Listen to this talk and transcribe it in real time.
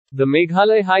The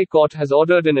Meghalaya High Court has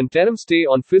ordered an interim stay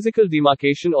on physical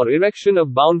demarcation or erection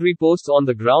of boundary posts on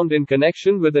the ground in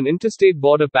connection with an interstate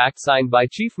border pact signed by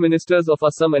Chief Ministers of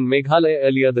Assam and Meghalaya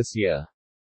earlier this year.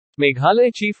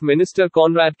 Meghalaya Chief Minister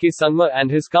Conrad Sangma and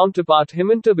his counterpart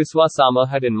Himanta Biswa Sarma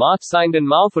had in March signed an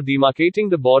MoU for demarcating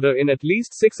the border in at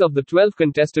least 6 of the 12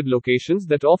 contested locations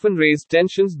that often raised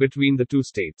tensions between the two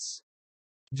states.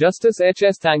 Justice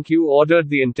H.S. Thank you ordered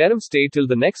the interim stay till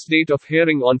the next date of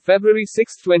hearing on February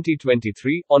 6,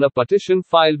 2023, on a petition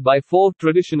filed by 4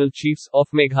 traditional chiefs of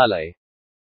Meghalaya.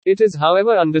 It is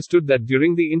however understood that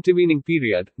during the intervening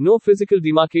period, no physical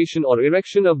demarcation or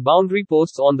erection of boundary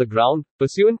posts on the ground,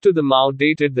 pursuant to the MoU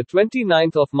dated the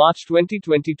 29th of March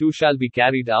 2022 shall be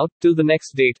carried out, till the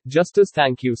next date, Justice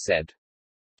Thank you said.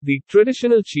 The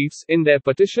traditional chiefs, in their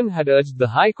petition, had urged the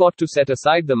High Court to set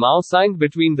aside the MoU signed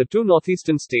between the two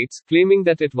northeastern states, claiming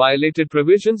that it violated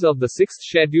provisions of the 6th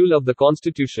schedule of the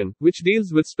Constitution, which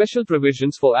deals with special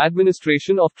provisions for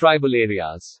administration of tribal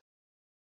areas.